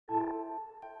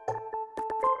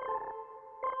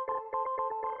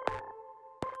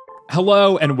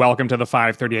Hello and welcome to the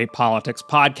 538 Politics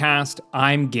podcast.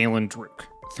 I'm Galen Druke.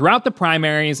 Throughout the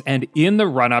primaries and in the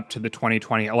run-up to the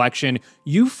 2020 election,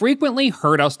 you frequently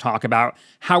heard us talk about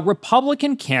how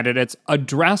Republican candidates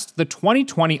addressed the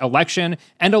 2020 election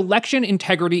and election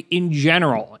integrity in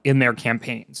general in their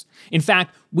campaigns. In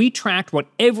fact, we tracked what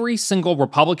every single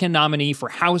Republican nominee for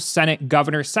House, Senate,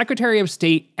 Governor, Secretary of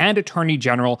State, and Attorney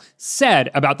General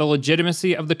said about the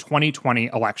legitimacy of the 2020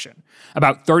 election.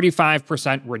 About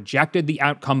 35% rejected the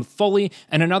outcome fully,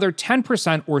 and another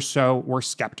 10% or so were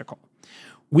skeptical.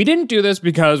 We didn't do this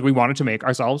because we wanted to make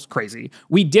ourselves crazy.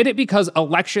 We did it because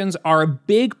elections are a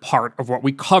big part of what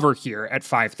we cover here at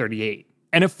 538.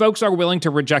 And if folks are willing to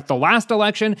reject the last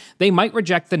election, they might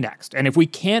reject the next. And if we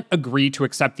can't agree to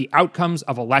accept the outcomes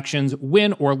of elections,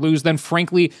 win or lose, then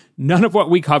frankly, none of what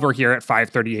we cover here at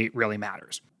 538 really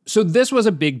matters. So this was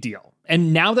a big deal.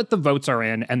 And now that the votes are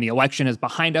in and the election is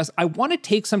behind us, I want to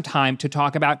take some time to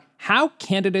talk about how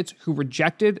candidates who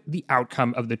rejected the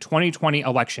outcome of the 2020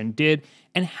 election did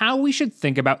and how we should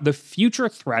think about the future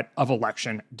threat of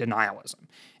election denialism.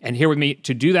 And here with me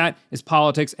to do that is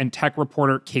politics and tech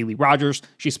reporter Kaleigh Rogers.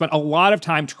 She spent a lot of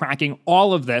time tracking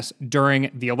all of this during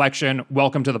the election.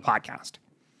 Welcome to the podcast.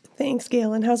 Thanks,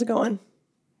 Galen. How's it going?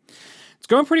 It's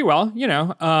going pretty well,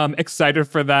 excited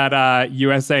for that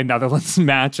USA-Netherlands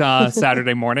match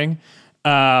Saturday morning.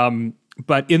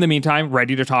 But in the meantime,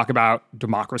 ready to talk about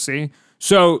democracy.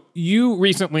 So you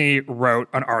recently wrote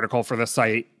an article for the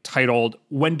site titled,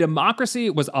 "When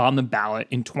Democracy Was on the Ballot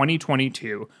in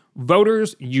 2022,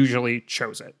 Voters Usually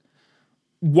Chose It."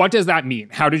 What does that mean?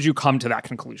 How did you come to that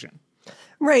conclusion?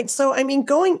 Right. So,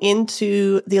 going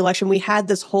into the election, we had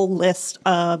this whole list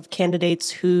of candidates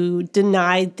who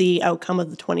denied the outcome of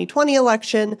the 2020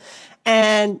 election.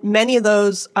 And many of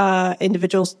those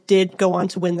individuals did go on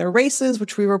to win their races,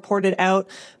 which we reported out.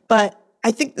 But I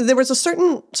think there was a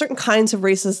certain kinds of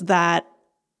races that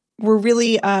were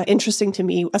really interesting to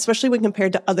me, especially when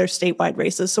compared to other statewide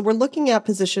races. So we're looking at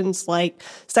positions like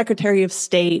Secretary of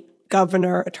State,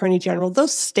 Governor, Attorney General.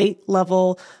 Those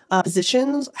state-level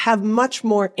positions have much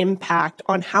more impact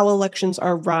on how elections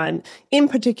are run, in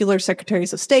particular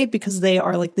Secretaries of State, because they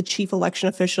are like the chief election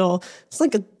official. It's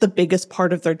like the biggest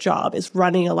part of their job is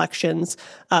running elections,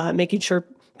 making sure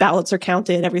ballots are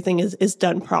counted, everything is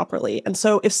done properly. And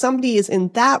so if somebody is in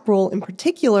that role in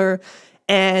particular,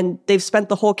 and they've spent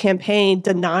the whole campaign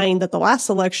denying that the last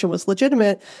election was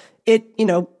legitimate, it,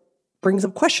 brings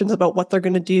up questions about what they're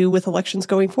going to do with elections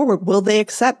going forward. Will they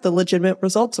accept the legitimate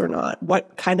results or not?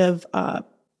 What kind of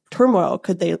turmoil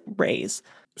could they raise?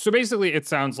 So basically, it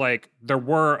sounds like there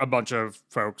were a bunch of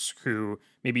folks who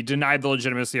maybe denied the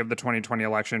legitimacy of the 2020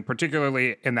 election,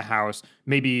 particularly in the House,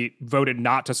 maybe voted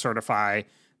not to certify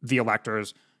the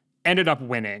electors, ended up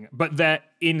winning. But that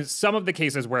in some of the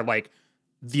cases where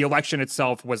the election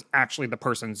itself was actually the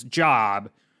person's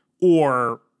job,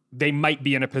 or they might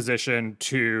be in a position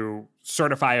to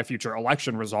certify a future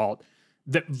election result,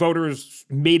 that voters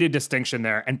made a distinction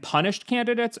there and punished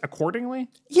candidates accordingly?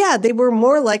 Yeah, they were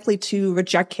more likely to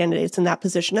reject candidates in that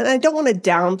position. And I don't want to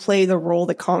downplay the role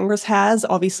that Congress has.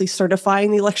 Obviously,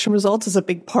 certifying the election results is a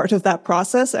big part of that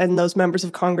process, and those members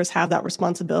of Congress have that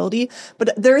responsibility.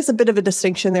 But there is a bit of a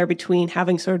distinction there between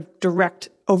having sort of direct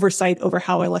oversight over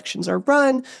how elections are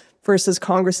run versus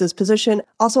Congress's position.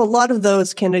 Also, a lot of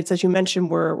those candidates, as you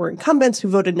mentioned, were incumbents who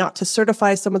voted not to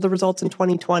certify some of the results in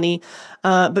 2020,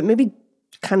 but maybe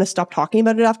kind of stopped talking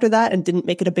about it after that and didn't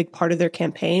make it a big part of their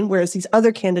campaign, whereas these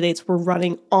other candidates were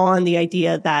running on the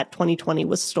idea that 2020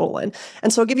 was stolen.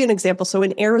 And so I'll give you an example. So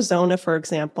in Arizona, for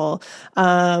example,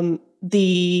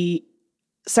 the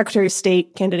Secretary of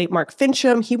State candidate Mark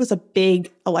Finchem, he was a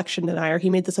big election denier.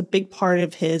 He made this a big part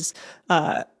of his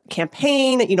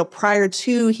campaign. Prior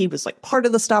to, he was part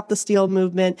of the Stop the Steal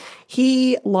movement.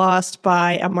 He lost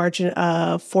by a margin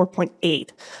of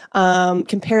 4.8.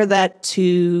 Compare that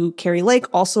to Kari Lake,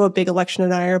 also a big election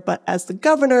denier, but as the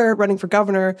governor, running for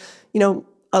governor,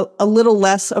 a little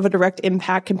less of a direct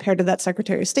impact compared to that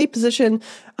Secretary of State position.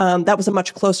 That was a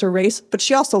much closer race, but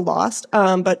she also lost.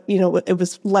 But it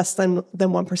was less than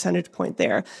 1 percentage point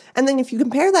there. And then if you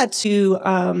compare that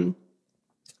to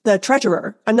the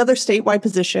treasurer, another statewide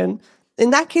position,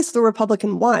 in that case, the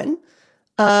Republican won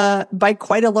by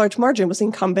quite a large margin. It was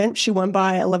incumbent. She won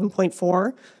by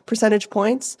 11.4 percentage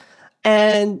points.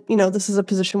 And, this is a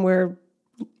position where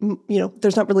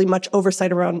there's not really much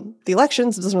oversight around the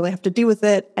elections. It doesn't really have to do with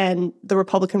it. And the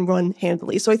Republican won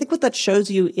handily. So I think what that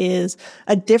shows you is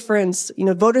a difference,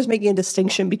 voters making a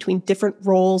distinction between different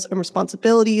roles and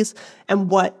responsibilities and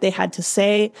what they had to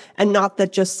say, and not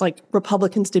that just like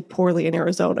Republicans did poorly in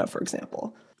Arizona, for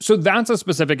example. So that's a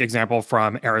specific example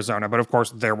from Arizona. But of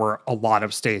course, there were a lot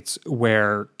of states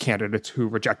where candidates who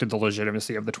rejected the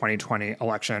legitimacy of the 2020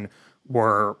 election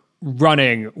were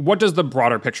running. What does the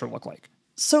broader picture look like?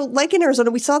 So like in Arizona,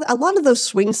 we saw a lot of those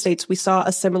swing states, we saw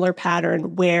a similar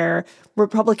pattern where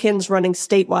Republicans running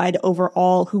statewide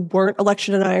overall who weren't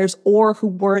election deniers or who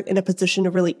weren't in a position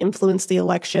to really influence the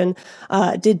election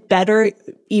did better,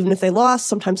 even if they lost.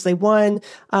 Sometimes they won.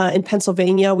 In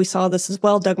Pennsylvania, we saw this as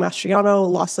well. Doug Mastriano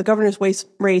lost the governor's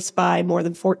race by more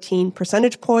than 14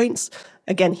 percentage points.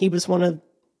 Again, he was one of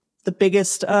the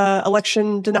biggest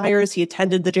election deniers. He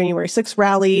attended the January 6th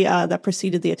rally that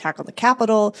preceded the attack on the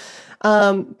Capitol.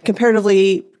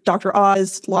 Comparatively, Dr.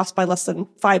 Oz lost by less than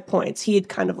 5 points. He had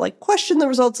kind of like questioned the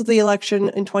results of the election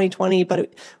in 2020, but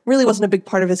it really wasn't a big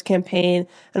part of his campaign.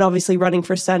 And obviously running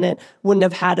for Senate wouldn't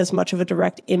have had as much of a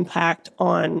direct impact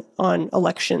on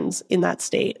elections in that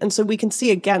state. And so we can see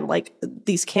again, like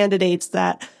these candidates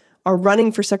that are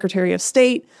running for Secretary of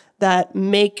State that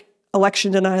make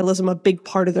election denialism a big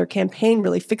part of their campaign,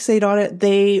 really fixate on it,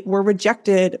 they were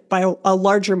rejected by a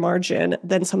larger margin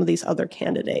than some of these other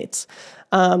candidates.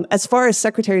 As far as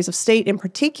secretaries of state in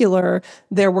particular,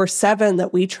 there were 7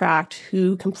 that we tracked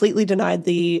who completely denied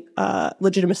the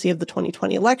legitimacy of the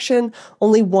 2020 election.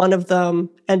 Only one of them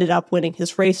ended up winning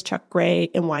his race, Chuck Gray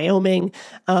in Wyoming.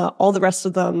 All the rest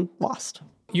of them lost.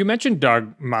 You mentioned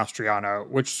Doug Mastriano,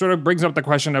 which sort of brings up the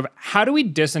question of how do we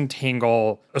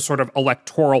disentangle a sort of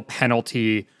electoral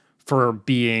penalty for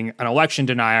being an election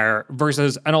denier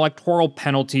versus an electoral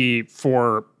penalty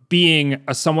for being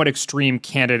a somewhat extreme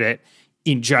candidate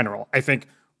in general? I think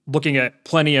looking at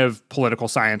plenty of political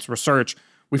science research,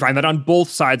 we find that on both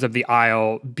sides of the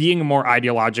aisle, being more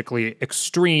ideologically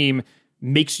extreme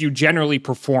makes you generally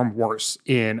perform worse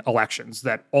in elections.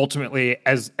 That ultimately,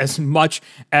 as much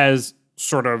as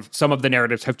sort of some of the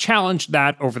narratives have challenged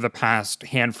that over the past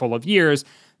handful of years,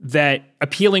 that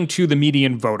appealing to the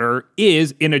median voter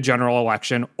is, in a general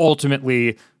election,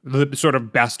 ultimately the sort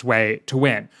of best way to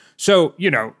win. So,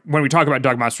 when we talk about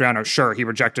Doug Mastriano, sure, he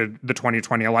rejected the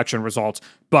 2020 election results,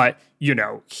 but,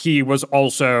 he was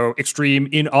also extreme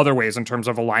in other ways in terms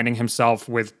of aligning himself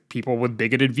with people with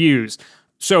bigoted views.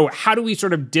 So how do we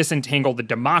sort of disentangle the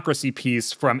democracy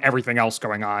piece from everything else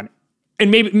going on? And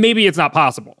maybe it's not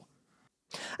possible.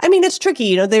 I mean, it's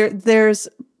tricky. There's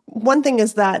one thing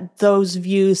is that those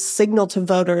views signal to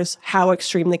voters how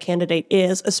extreme the candidate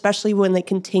is, especially when they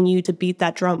continue to beat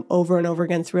that drum over and over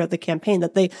again throughout the campaign,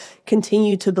 that they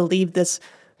continue to believe this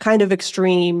kind of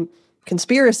extreme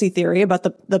conspiracy theory about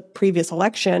the previous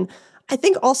election. I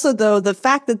think also, though, the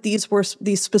fact that these were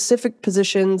these specific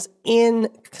positions in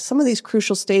some of these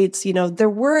crucial states, there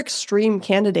were extreme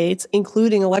candidates,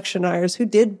 including election deniers, who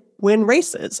did win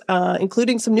races,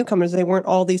 including some newcomers. They weren't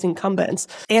all these incumbents.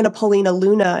 Anna Paulina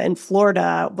Luna in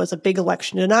Florida was a big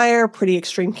election denier, pretty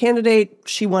extreme candidate.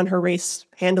 She won her race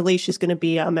handily. She's going to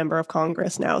be a member of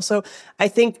Congress now. So I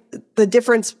think the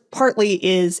difference partly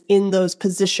is in those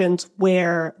positions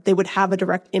where they would have a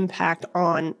direct impact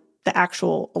on the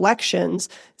actual elections.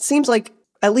 It seems like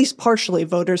at least partially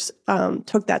voters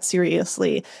took that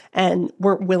seriously and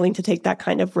weren't willing to take that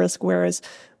kind of risk, whereas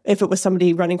if it was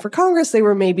somebody running for Congress, they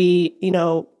were maybe,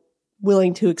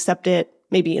 willing to accept it,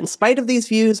 maybe in spite of these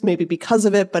views, maybe because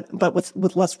of it, but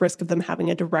with less risk of them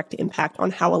having a direct impact on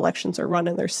how elections are run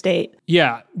in their state.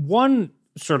 Yeah. One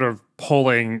sort of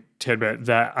polling tidbit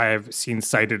that I've seen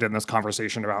cited in this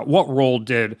conversation about what role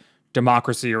did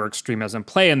democracy or extremism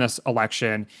play in this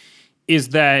election is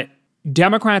that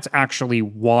Democrats actually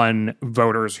won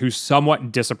voters who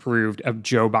somewhat disapproved of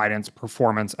Joe Biden's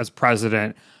performance as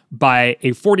president by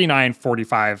a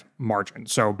 49-45 margin,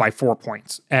 so by 4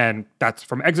 points. And that's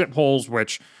from exit polls,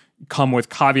 which come with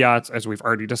caveats, as we've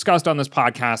already discussed on this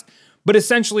podcast. But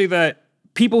essentially that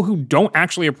people who don't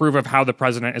actually approve of how the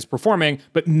president is performing,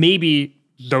 but maybe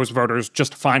those voters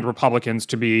just find Republicans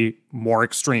to be more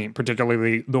extreme,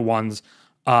 particularly the ones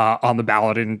on the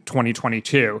ballot in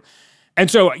 2022. And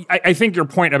so I think your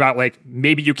point about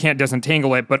maybe you can't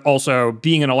disentangle it, but also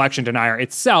being an election denier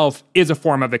itself is a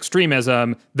form of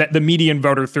extremism that the median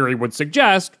voter theory would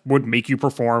suggest would make you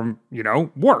perform,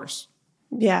 worse.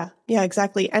 Yeah,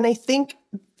 exactly. And I think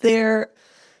a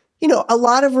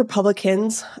lot of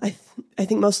Republicans, I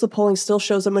think most of the polling still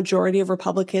shows a majority of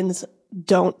Republicans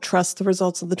don't trust the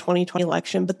results of the 2020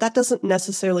 election, but that doesn't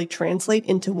necessarily translate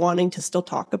into wanting to still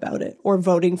talk about it or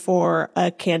voting for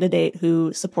a candidate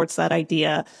who supports that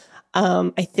idea.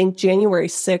 I think January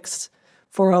 6th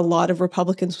for a lot of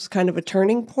Republicans was kind of a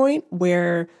turning point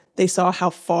where they saw how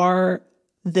far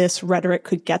this rhetoric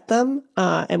could get them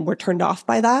and were turned off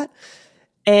by that.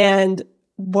 And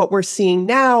what we're seeing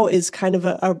now is kind of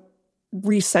a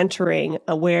recentering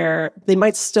where they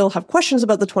might still have questions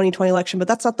about the 2020 election, but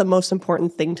that's not the most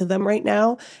important thing to them right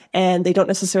now. And they don't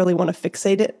necessarily want to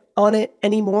fixate on it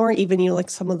anymore. Even, like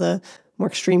some of the more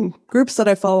extreme groups that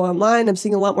I follow online, I'm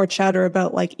seeing a lot more chatter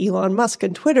about like Elon Musk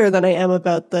and Twitter than I am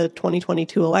about the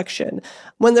 2022 election.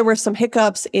 When there were some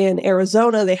hiccups in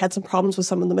Arizona, they had some problems with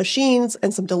some of the machines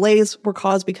and some delays were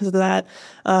caused because of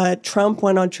that. Trump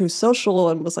went on Truth Social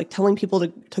and was like telling people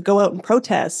to go out and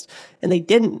protest, and they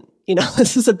didn't.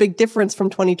 This is a big difference from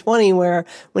 2020, where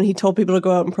when he told people to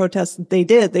go out and protest, they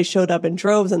did. They showed up in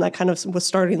droves, and that kind of was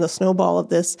starting the snowball of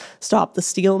this Stop the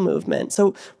Steal movement.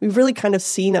 So we've really kind of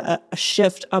seen a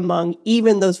shift among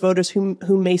even those voters who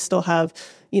may still have,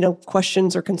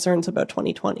 questions or concerns about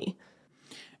 2020.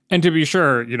 And to be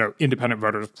sure, independent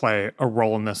voters play a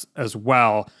role in this as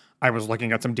well. I was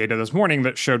looking at some data this morning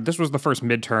that showed this was the first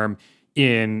midterm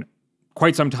in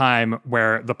quite some time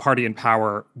where the party in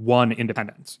power won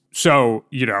independents. So,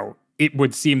 it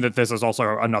would seem that this is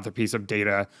also another piece of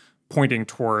data pointing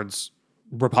towards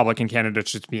Republican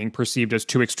candidates just being perceived as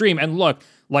too extreme. And look,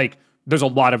 there's a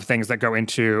lot of things that go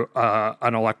into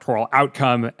an electoral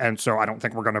outcome. And so I don't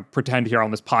think we're going to pretend here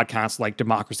on this podcast like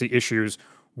democracy issues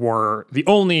were the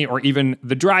only or even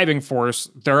the driving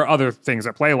force. There are other things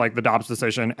at play, like the Dobbs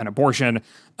decision and abortion,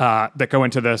 that go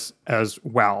into this as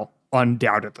well,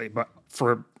 undoubtedly. But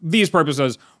for these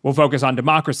purposes, we'll focus on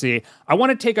democracy. I want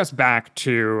to take us back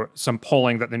to some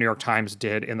polling that the New York Times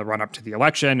did in the run-up to the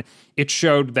election. It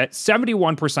showed that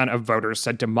 71% of voters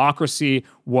said democracy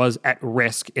was at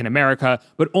risk in America,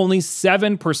 but only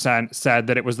 7% said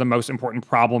that it was the most important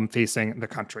problem facing the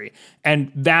country.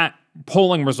 And that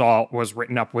polling result was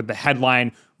written up with the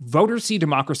headline, "Voters see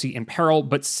democracy in peril,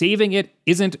 but saving it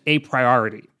isn't a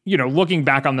priority." Looking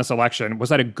back on this election, was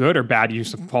that a good or bad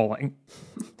use of polling?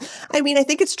 I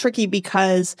think it's tricky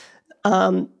because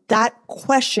that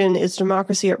question, is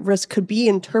democracy at risk, could be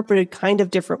interpreted kind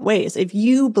of different ways. If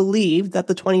you believe that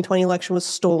the 2020 election was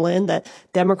stolen, that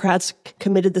Democrats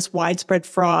committed this widespread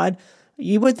fraud,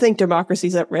 you would think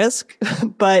democracy's at risk,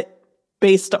 but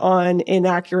based on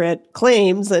inaccurate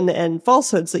claims and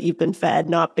falsehoods that you've been fed,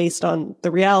 not based on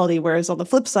the reality. Whereas on the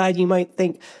flip side, you might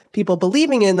think people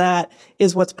believing in that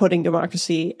is what's putting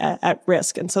democracy at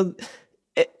risk. And so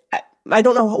I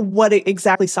don't know what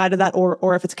exactly side of that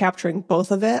or if it's capturing both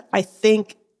of it. I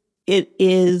think it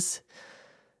is,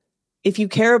 if you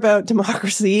care about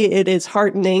democracy, it is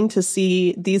heartening to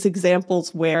see these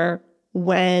examples where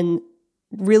when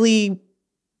really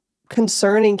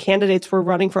concerning candidates were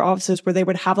running for offices where they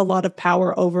would have a lot of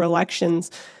power over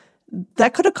elections,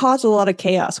 that could have caused a lot of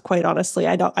chaos, quite honestly.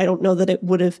 I don't know that it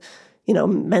would have,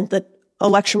 meant that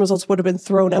election results would have been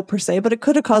thrown out per se, but it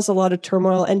could have caused a lot of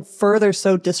turmoil and further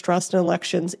sowed distrust in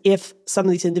elections if some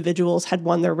of these individuals had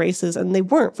won their races and they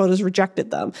weren't. Voters rejected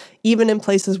them, even in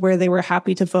places where they were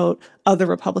happy to vote other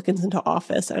Republicans into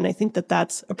office. And I think that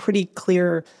that's a pretty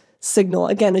clear signal.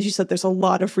 Again, as you said, there's a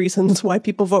lot of reasons why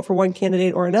people vote for one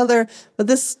candidate or another, but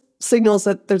this signals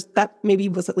that that maybe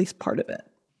was at least part of it.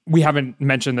 We haven't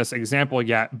mentioned this example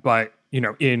yet, but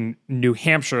in New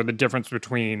Hampshire, the difference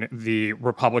between the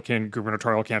Republican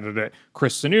gubernatorial candidate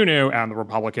Chris Sununu and the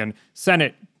Republican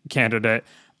Senate candidate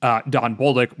Don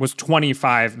Bolduc was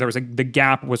 25. The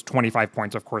gap was 25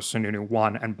 points. Of course, Sununu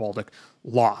won and Bolduc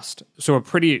lost. So a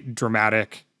pretty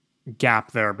dramatic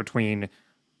gap there between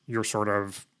your sort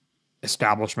of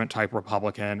establishment type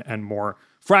Republican and more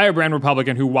firebrand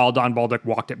Republican who, while Don Bolduc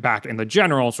walked it back in the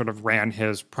general, sort of ran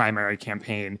his primary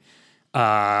campaign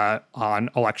on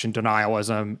election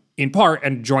denialism in part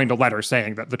and joined a letter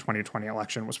saying that the 2020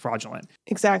 election was fraudulent.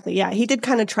 Exactly. Yeah. He did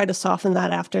kind of try to soften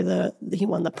that after he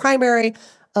won the primary.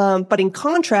 But in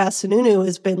contrast, Sununu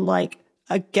has been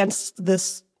against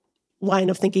this line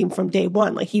of thinking from day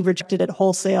one. He rejected it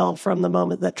wholesale from the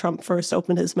moment that Trump first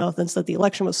opened his mouth and said the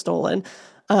election was stolen,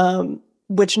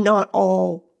 which not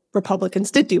all Republicans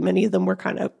did do. Many of them were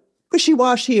kind of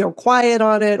wishy-washy or quiet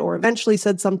on it or eventually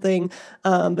said something.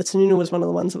 But Sununu was one of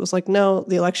the ones that was like, no,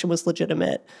 the election was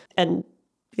legitimate. And,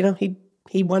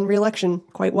 he won re-election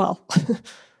quite well.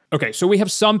 Okay, so we have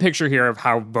some picture here of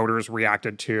how voters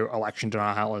reacted to election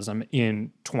denialism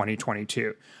in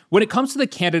 2022. When it comes to the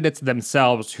candidates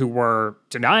themselves who were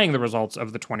denying the results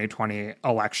of the 2020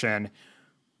 election,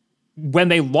 when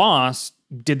they lost,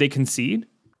 did they concede?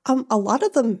 A lot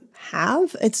of them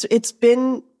have. It's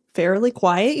been fairly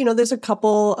quiet. There's a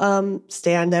couple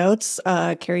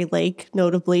standouts. Carrie Lake,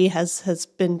 notably, has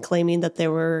been claiming that there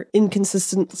were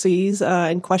inconsistencies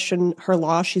and questioned her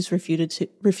law. She's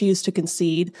refused to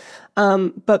concede.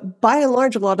 But by and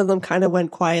large, a lot of them kind of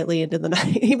went quietly into the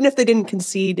night. Even if they didn't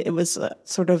concede, it was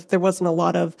there wasn't a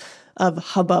lot of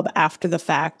hubbub after the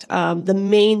fact. The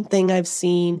main thing I've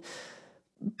seen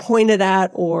pointed at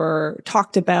or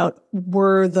talked about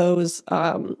were those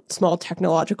small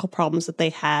technological problems that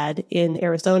they had in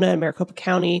Arizona and Maricopa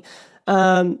County.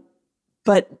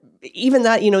 But even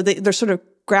that, they're sort of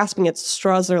grasping at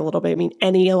straws there a little bit. I mean,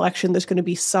 any election, there's going to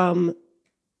be some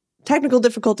technical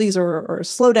difficulties or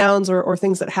slowdowns or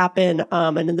things that happen.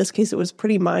 And in this case, it was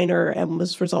pretty minor and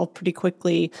was resolved pretty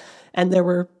quickly. And there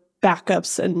were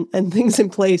backups and things in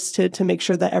place to make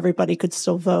sure that everybody could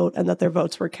still vote and that their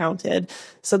votes were counted.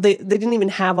 So they didn't even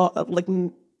have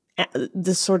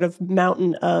this sort of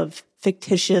mountain of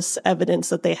fictitious evidence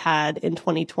that they had in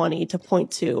 2020 to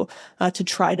point to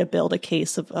try to build a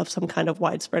case of some kind of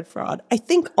widespread fraud. I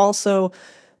think also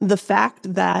the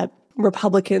fact that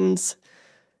Republicans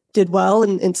did well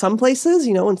in some places,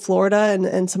 in Florida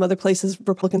and some other places,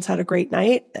 Republicans had a great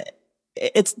night.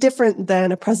 It's different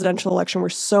than a presidential election where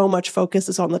so much focus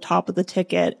is on the top of the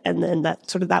ticket and then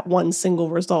that one single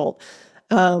result,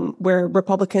 where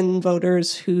Republican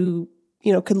voters who,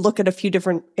 could look at a few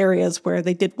different areas where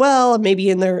they did well, maybe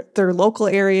in their local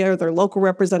area or their local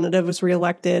representative was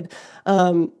reelected,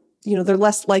 they're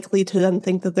less likely to then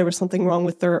think that there was something wrong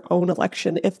with their own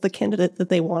election if the candidate that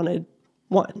they wanted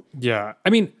won. Yeah. I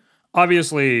mean,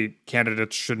 obviously,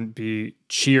 candidates shouldn't be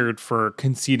cheered for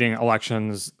conceding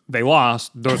elections they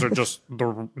lost. Those are just the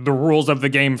rules of the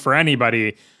game for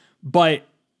anybody. But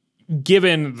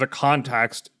given the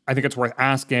context, I think it's worth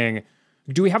asking,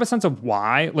 do we have a sense of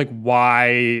why? Like,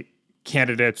 why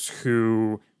candidates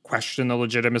who question the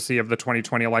legitimacy of the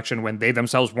 2020 election when they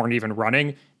themselves weren't even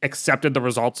running accepted the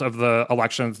results of the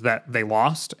elections that they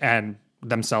lost and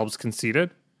themselves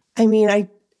conceded? I mean, I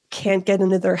can't get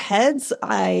into their heads.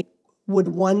 I would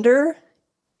wonder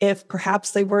if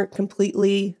perhaps they weren't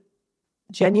completely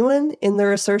genuine in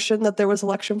their assertion that there was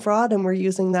election fraud and were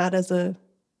using that as a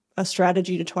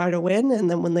strategy to try to win. And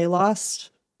then when they lost,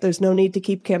 there's no need to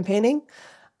keep campaigning.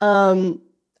 I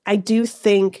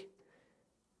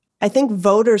think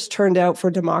voters turned out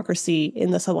for democracy in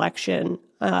this election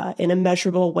in a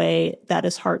measurable way that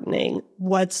is heartening.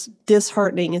 What's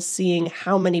disheartening is seeing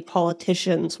how many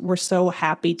politicians were so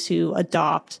happy to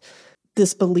adopt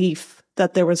this belief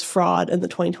that there was fraud in the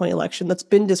 2020 election that's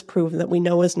been disproven, that we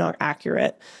know is not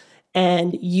accurate,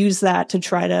 and use that to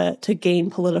try to gain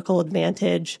political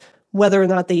advantage, whether or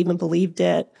not they even believed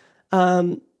it.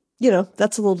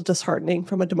 That's a little disheartening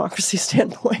from a democracy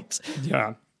standpoint.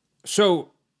 Yeah.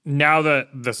 So now that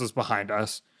this is behind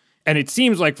us, and it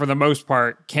seems like for the most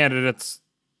part, candidates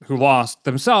who lost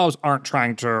themselves aren't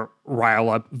trying to rile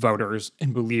up voters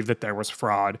and believe that there was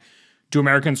fraud. Do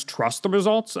Americans trust the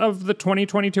results of the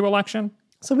 2022 election?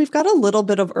 So we've got a little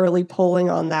bit of early polling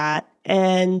on that.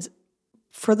 And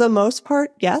for the most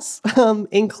part, yes,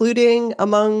 including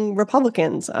among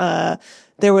Republicans.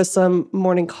 There was some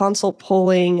Morning Consult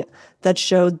polling that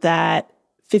showed that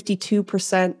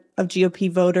 52% of GOP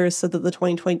voters said that the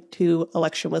 2022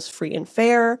 election was free and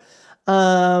fair.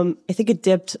 I think it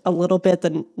dipped a little bit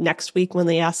the next week when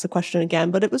they asked the question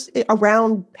again, but it was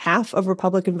around half of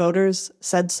Republican voters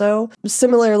said so.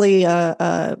 Similarly,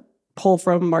 a poll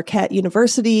from Marquette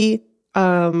University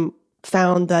found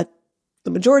that the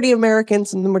majority of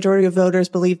Americans and the majority of voters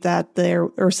believed that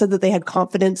said that they had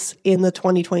confidence in the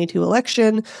 2022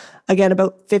 election. Again,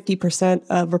 about 50%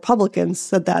 of Republicans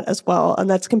said that as well. And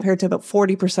that's compared to about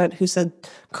 40% who said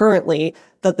currently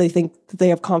that they think that they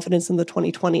have confidence in the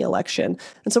 2020 election.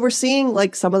 And so we're seeing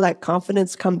like some of that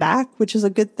confidence come back, which is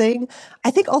a good thing. I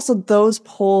think also those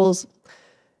polls,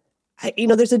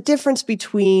 there's a difference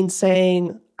between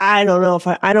saying, I don't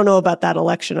know about that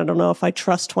election. I don't know if I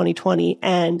trust 2020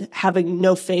 and having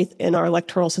no faith in our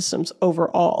electoral systems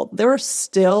overall. There was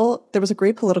a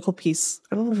great political piece,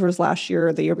 I don't know if it was last year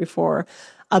or the year before,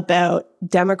 about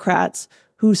Democrats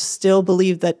who still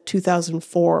believe that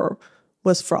 2004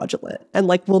 was fraudulent and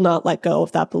will not let go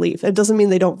of that belief. It doesn't mean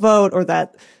they don't vote or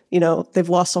that, they've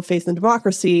lost all faith in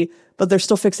democracy, but they're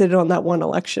still fixated on that one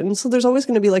election. So there's always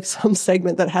going to be some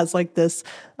segment that has this,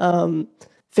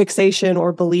 fixation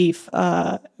or belief,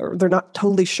 or they're not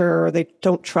totally sure, or they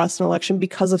don't trust an election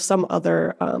because of some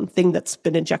other thing that's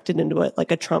been injected into it,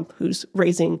 like a Trump who's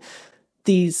raising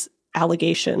these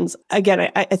allegations. Again,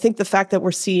 I think the fact that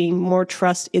we're seeing more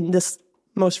trust in this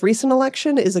most recent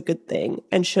election is a good thing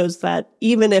and shows that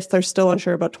even if they're still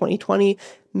unsure about 2020,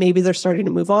 maybe they're starting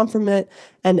to move on from it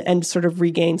and sort of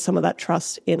regain some of that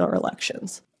trust in our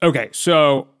elections. Okay,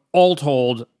 so all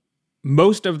told,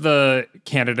 most of the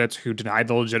candidates who denied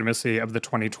the legitimacy of the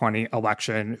 2020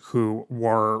 election, who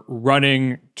were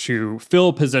running to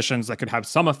fill positions that could have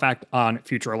some effect on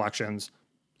future elections,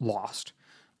 lost.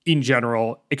 In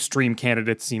general, extreme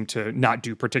candidates seem to not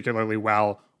do particularly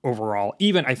well overall,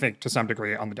 even, I think, to some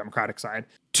degree on the Democratic side.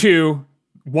 Two,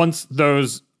 once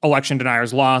those election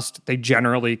deniers lost, they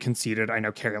generally conceded. I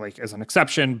know Kari Lake is an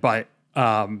exception, but,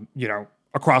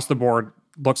 across the board,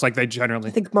 looks like they generally...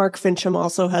 I think Mark Fincham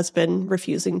also has been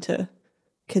refusing to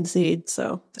concede,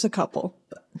 so there's a couple.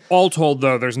 All told,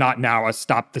 though, there's not now a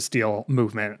Stop the Steal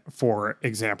movement, for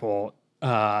example,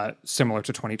 similar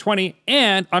to 2020.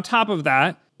 And on top of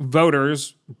that,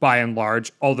 voters, by and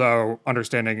large, although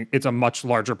understanding it's a much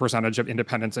larger percentage of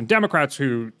independents and Democrats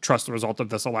who trust the result of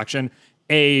this election,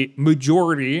 a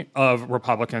majority of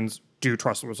Republicans do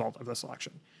trust the result of this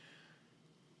election.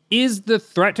 Is the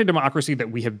threat to democracy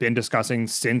that we have been discussing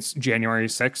since January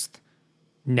 6th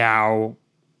now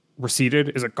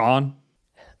receded? Is it gone?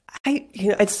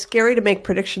 It's scary to make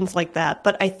predictions like that,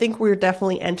 but I think we're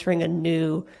definitely entering a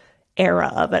new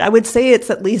era of it. I would say it's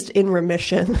at least in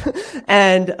remission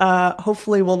and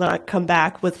hopefully will not come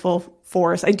back with full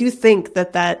force. I do think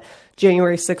that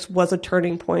January 6th was a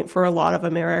turning point for a lot of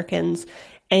Americans.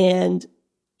 And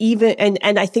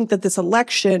I think that this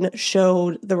election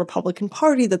showed the Republican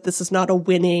Party that this is not a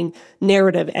winning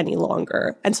narrative any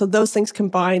longer. And so those things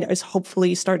combined is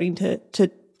hopefully starting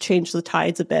to change the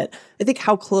tides a bit. I think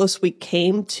how close we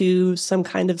came to some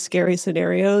kind of scary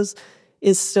scenarios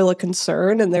is still a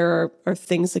concern. And there are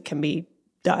things that can be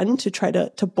done to try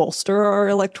to bolster our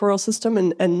electoral system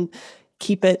and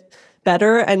keep it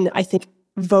better. And I think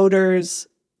voters'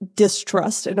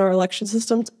 distrust in our election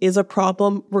systems is a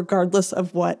problem, regardless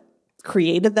of what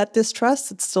created that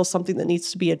distrust. It's still something that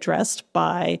needs to be addressed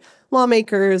by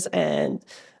lawmakers and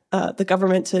the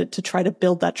government to try to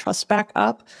build that trust back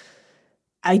up.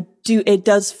 It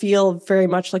does feel very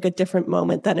much like a different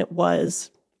moment than it was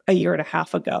a year and a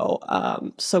half ago,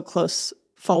 so close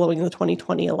following the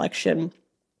 2020 election.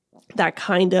 That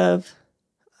kind of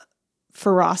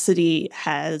ferocity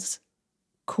has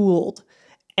cooled,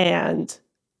 and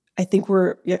I think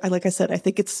like I said, I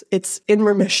think it's in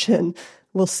remission.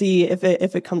 We'll see if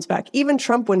it comes back. Even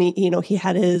Trump, when he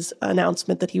had his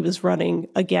announcement that he was running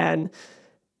again,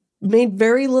 made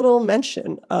very little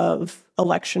mention of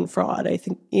election fraud. I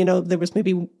think, there was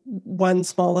maybe one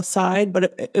small aside,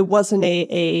 but it wasn't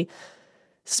a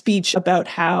speech about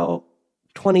how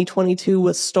 2022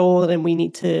 was stolen and we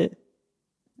need to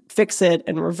fix it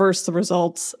and reverse the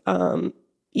results.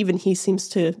 Even he seems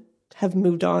to have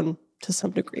moved on to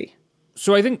some degree.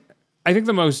 So I think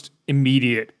the most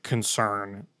immediate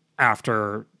concern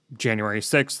after January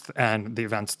 6th and the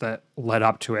events that led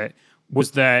up to it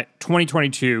was that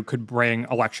 2022 could bring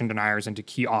election deniers into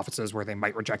key offices where they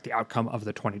might reject the outcome of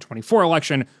the 2024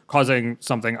 election, causing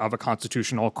something of a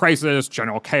constitutional crisis,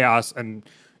 general chaos, and,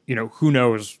 who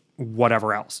knows,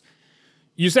 whatever else.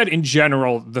 You said in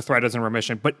general the threat is in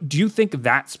remission, but do you think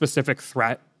that specific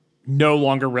threat no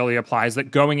longer really applies,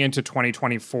 that going into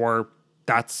 2024,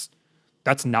 that's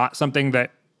not something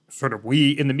that sort of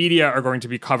we in the media are going to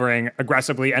be covering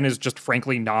aggressively and is just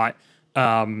frankly not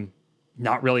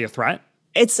really a threat?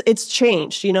 It's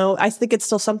changed, I think it's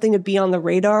still something to be on the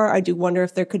radar. I do wonder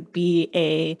if there could be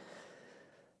a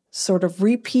sort of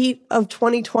repeat of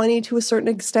 2020 to a certain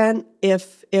extent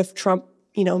if Trump,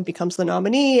 becomes the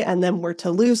nominee and then were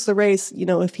to lose the race,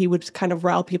 if he would kind of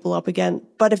rile people up again.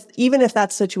 But even if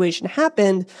that situation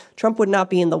happened, Trump would not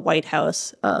be in the White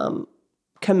House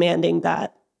commanding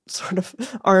that sort of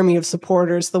army of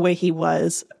supporters the way he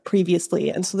was previously.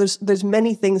 And so there's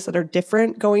many things that are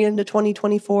different going into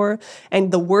 2024.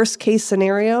 And the worst case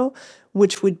scenario,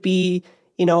 which would be,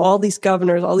 all these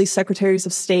governors, all these secretaries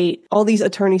of state, all these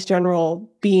attorneys general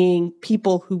being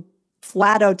people who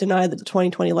flat out deny that the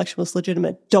 2020 election was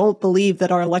legitimate, don't believe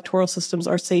that our electoral systems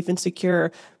are safe and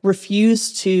secure,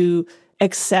 refuse to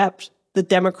accept the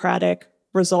democratic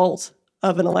result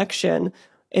of an election.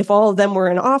 If all of them were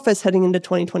in office heading into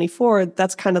 2024,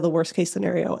 that's kind of the worst case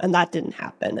scenario. And that didn't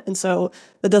happen. And so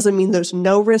that doesn't mean there's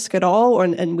no risk at all,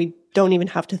 and we don't even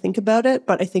have to think about it.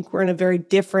 But I think we're in a very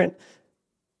different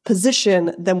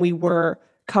position than we were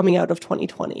coming out of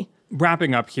 2020.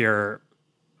 Wrapping up here,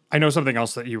 I know something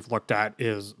else that you've looked at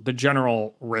is the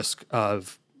general risk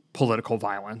of political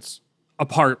violence,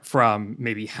 apart from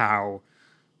maybe how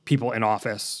people in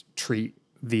office treat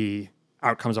the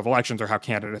outcomes of elections or how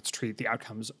candidates treat the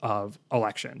outcomes of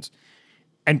elections.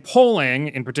 And polling,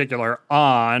 in particular,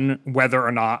 on whether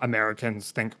or not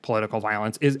Americans think political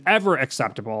violence is ever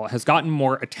acceptable has gotten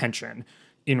more attention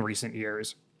in recent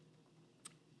years.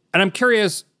 And I'm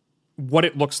curious what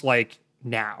it looks like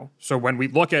now. So when we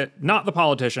look at not the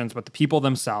politicians, but the people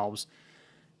themselves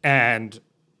and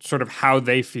sort of how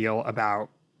they feel about,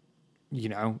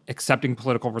 accepting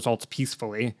political results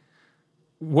peacefully,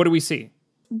 what do we see?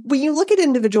 When you look at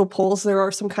individual polls, there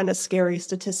are some kind of scary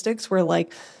statistics where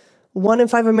 1 in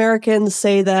 5 Americans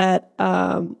say that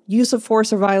use of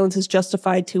force or violence is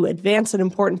justified to advance an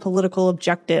important political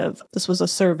objective. This was a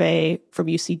survey from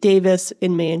UC Davis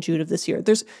in May and June of this year.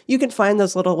 You can find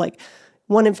those little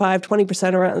 1 in 5,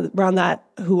 20% around that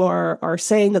who are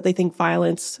saying that they think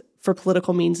violence for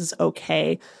political means is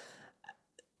okay.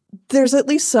 There's at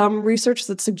least some research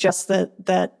that suggests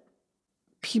that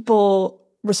people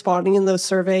responding in those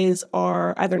surveys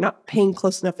are either not paying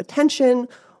close enough attention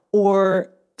or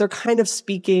they're kind of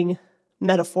speaking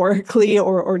metaphorically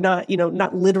or not,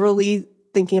 not literally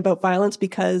thinking about violence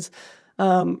because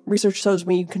research shows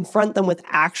when you confront them with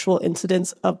actual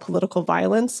incidents of political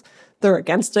violence, they're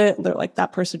against it. They're like,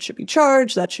 that person should be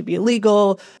charged. That should be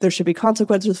illegal. There should be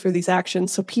consequences for these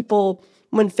actions. So people,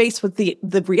 when faced with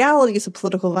the realities of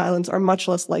political violence, are much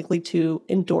less likely to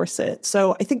endorse it.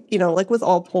 So I think, like with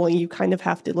all polling, you kind of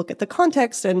have to look at the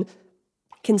context and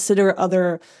consider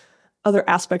other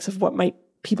aspects of what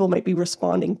people might be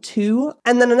responding to.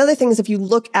 And then another thing is if you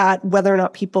look at whether or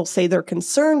not people say they're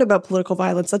concerned about political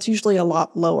violence, that's usually a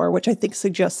lot lower, which I think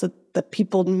suggests that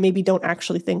people maybe don't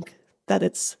actually think that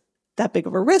it's that big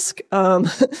of a risk. When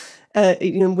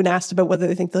asked about whether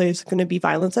they think there's going to be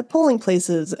violence at polling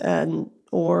places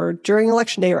or during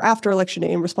election day or after election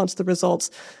day in response to the results,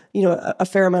 a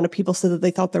fair amount of people said that they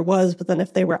thought there was, but then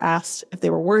if they were asked if they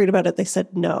were worried about it, they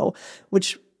said no,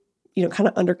 which, kind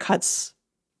of undercuts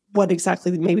what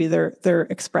exactly maybe they're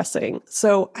expressing.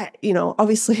 So,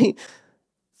 obviously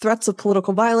threats of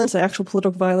political violence and actual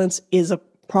political violence is a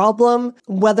problem.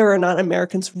 Whether or not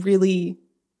Americans really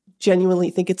genuinely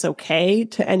think it's okay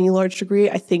to any large degree,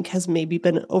 I think has maybe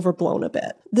been overblown a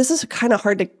bit. This is kind of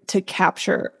hard to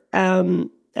capture. And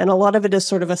a lot of it is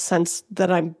sort of a sense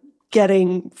that I'm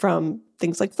getting from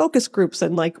things like focus groups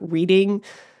and reading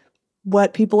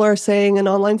what people are saying in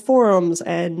online forums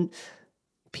and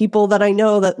people that I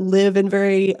know that live in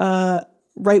very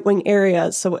right-wing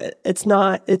areas. So it's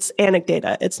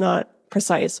anecdata. It's not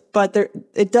precise. But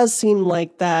it does seem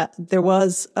like that there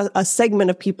was a segment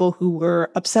of people who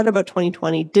were upset about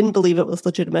 2020, didn't believe it was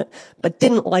legitimate, but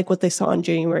didn't like what they saw on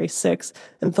January 6th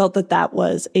and felt that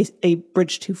was a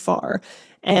bridge too far.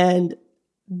 And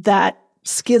that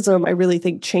schism, I really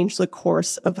think, changed the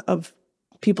course of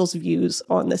people's views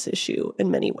on this issue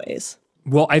in many ways.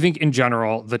 Well, I think in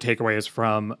general, the takeaways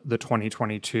from the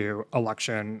 2022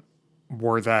 election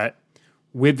were that,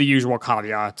 with the usual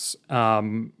caveats,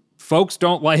 folks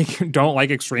don't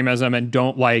like extremism and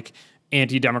don't like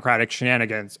anti-democratic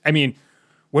shenanigans. I mean,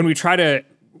 when we try to,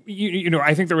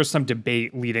 I think there was some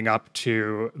debate leading up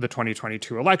to the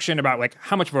 2022 election about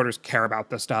how much voters care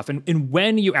about this stuff. And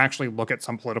when you actually look at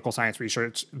some political science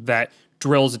research that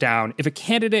drills down, if a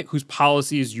candidate whose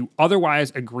policies you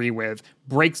otherwise agree with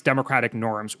breaks democratic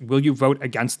norms, will you vote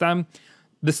against them?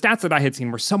 The stats that I had seen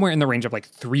were somewhere in the range of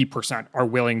 3% are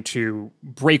willing to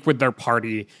break with their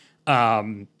party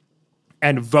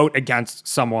and vote against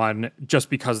someone just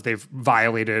because they've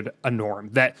violated a norm.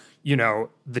 That,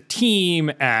 the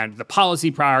team and the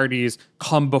policy priorities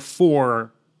come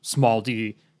before small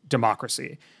d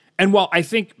democracy. And while I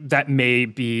think that may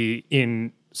be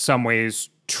in some ways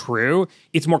true,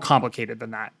 it's more complicated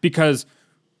than that because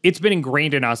it's been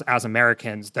ingrained in us as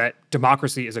Americans that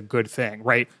democracy is a good thing,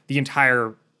 right? The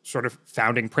entire sort of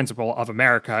founding principle of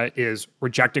America is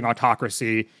rejecting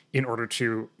autocracy in order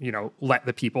to, let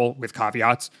the people, with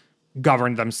caveats,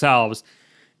 govern themselves.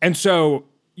 And so,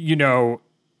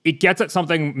 it gets at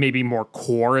something maybe more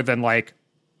core than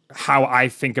how I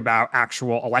think about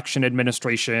actual election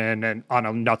administration and on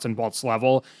a nuts and bolts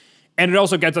level. And it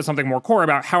also gets at something more core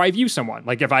about how I view someone.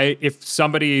 If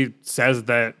somebody says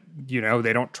that,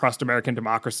 they don't trust American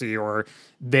democracy or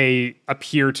they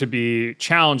appear to be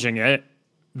challenging it,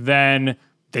 then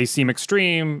they seem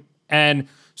extreme. And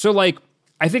so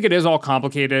I think it is all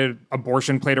complicated.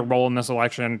 Abortion played a role in this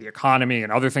election. The economy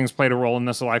and other things played a role in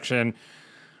this election.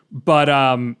 But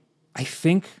I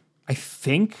think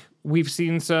we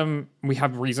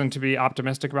have reason to be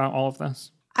optimistic about all of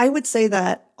this. I would say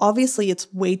that obviously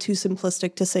it's way too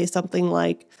simplistic to say something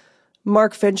like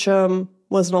Mark Fincham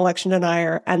was an election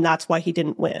denier and that's why he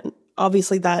didn't win.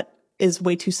 Obviously that is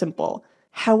way too simple.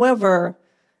 However,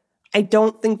 I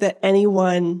don't think that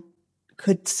anyone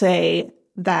could say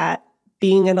that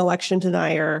being an election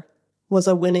denier was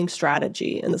a winning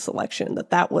strategy in this election,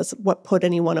 that was what put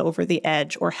anyone over the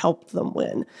edge or helped them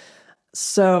win.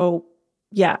 So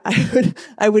yeah,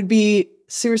 I would be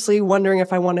seriously wondering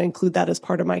if I want to include that as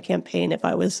part of my campaign if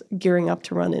I was gearing up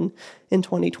to run in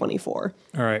 2024.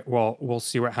 All right. Well, we'll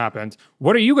see what happens.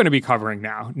 What are you going to be covering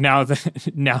now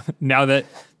that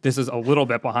this is a little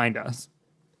bit behind us?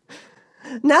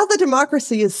 Now the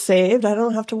democracy is saved, I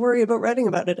don't have to worry about writing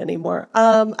about it anymore.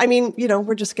 I mean,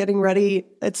 we're just getting ready.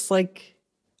 It's like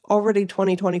already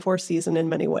 2024 season in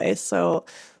many ways. So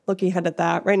looking ahead at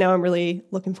that. Right now, I'm really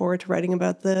looking forward to writing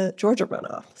about the Georgia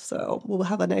runoff. So we'll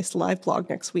have a nice live blog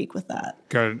next week with that.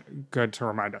 Good to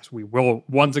remind us. We will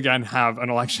once again have an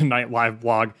election night live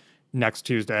blog next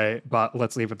Tuesday, but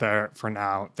let's leave it there for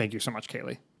now. Thank you so much,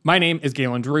 Kaleigh. My name is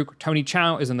Galen Druke. Tony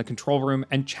Chow is in the control room,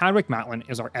 and Chadwick Matlin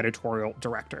is our editorial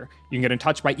director. You can get in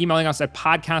touch by emailing us at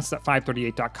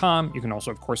podcasts@five38.com. You can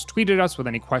also, of course, tweet at us with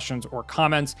any questions or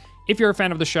comments. If you're a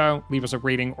fan of the show, leave us a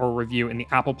rating or a review in the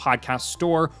Apple Podcast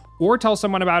Store or tell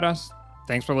someone about us.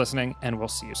 Thanks for listening, and we'll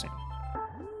see you soon.